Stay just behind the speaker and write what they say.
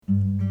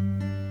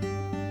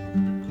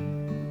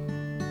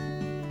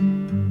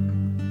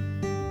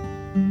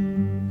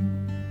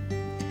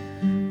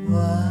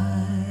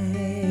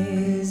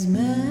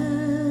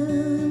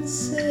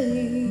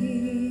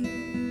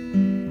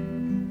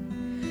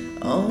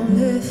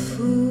Only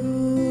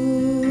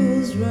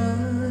fools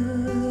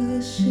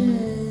rush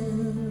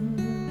in,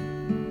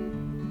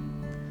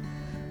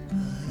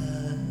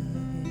 but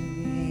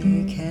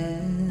I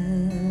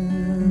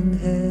can't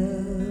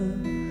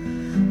help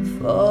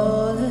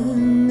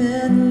falling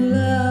in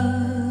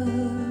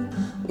love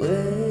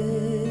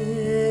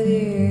with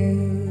you.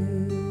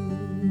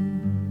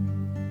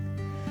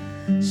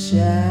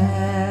 Shall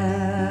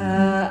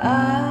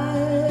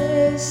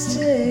I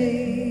stay?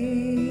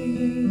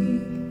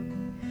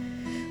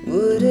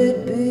 Would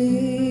it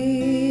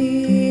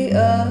be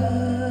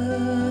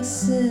a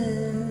sin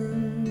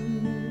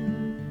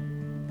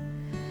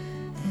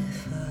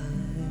if I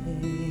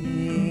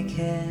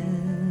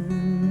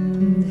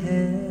can't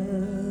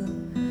help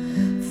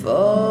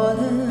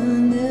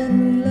falling in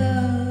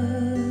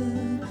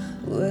love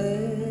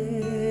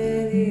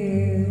with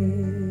you?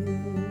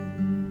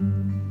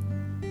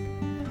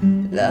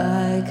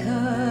 Like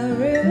a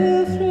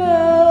river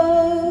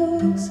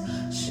flows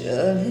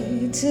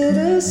surely to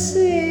the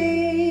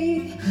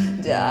sea,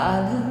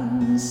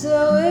 darling,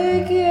 so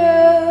it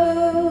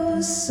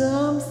goes.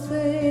 Some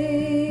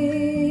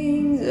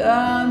things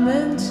are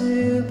meant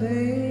to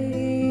be.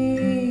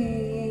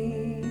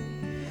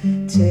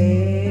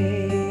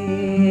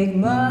 Take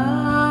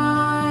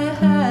my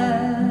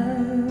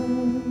hand,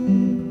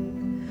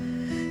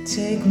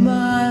 take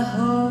my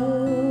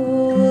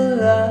whole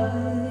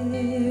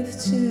life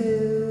too.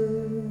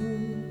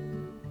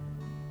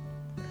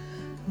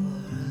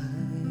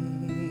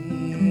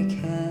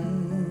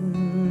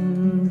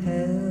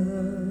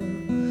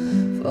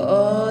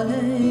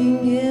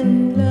 Falling in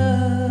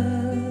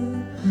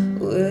love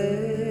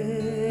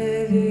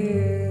with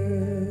you.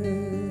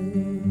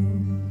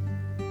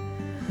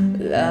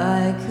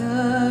 Like a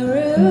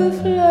river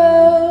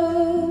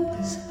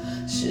flows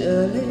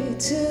surely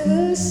to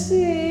the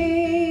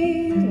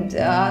sea,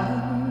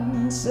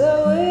 darling, so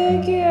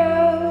it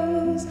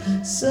goes.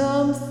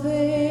 Some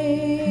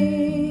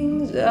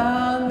things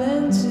are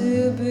meant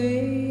to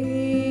be.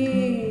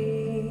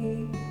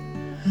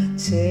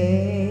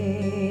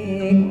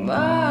 Take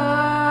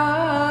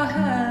my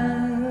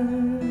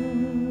hand,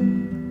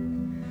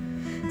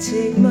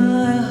 take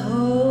my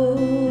whole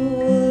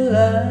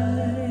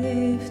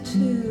life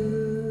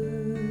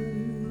too,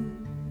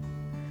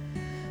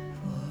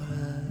 for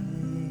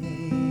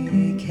I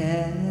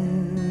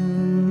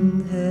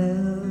can't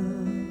help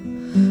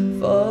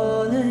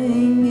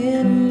falling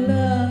in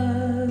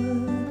love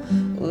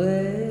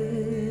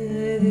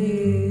with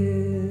you.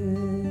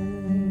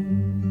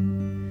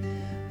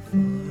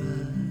 For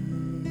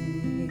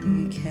I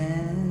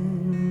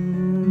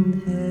can't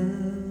help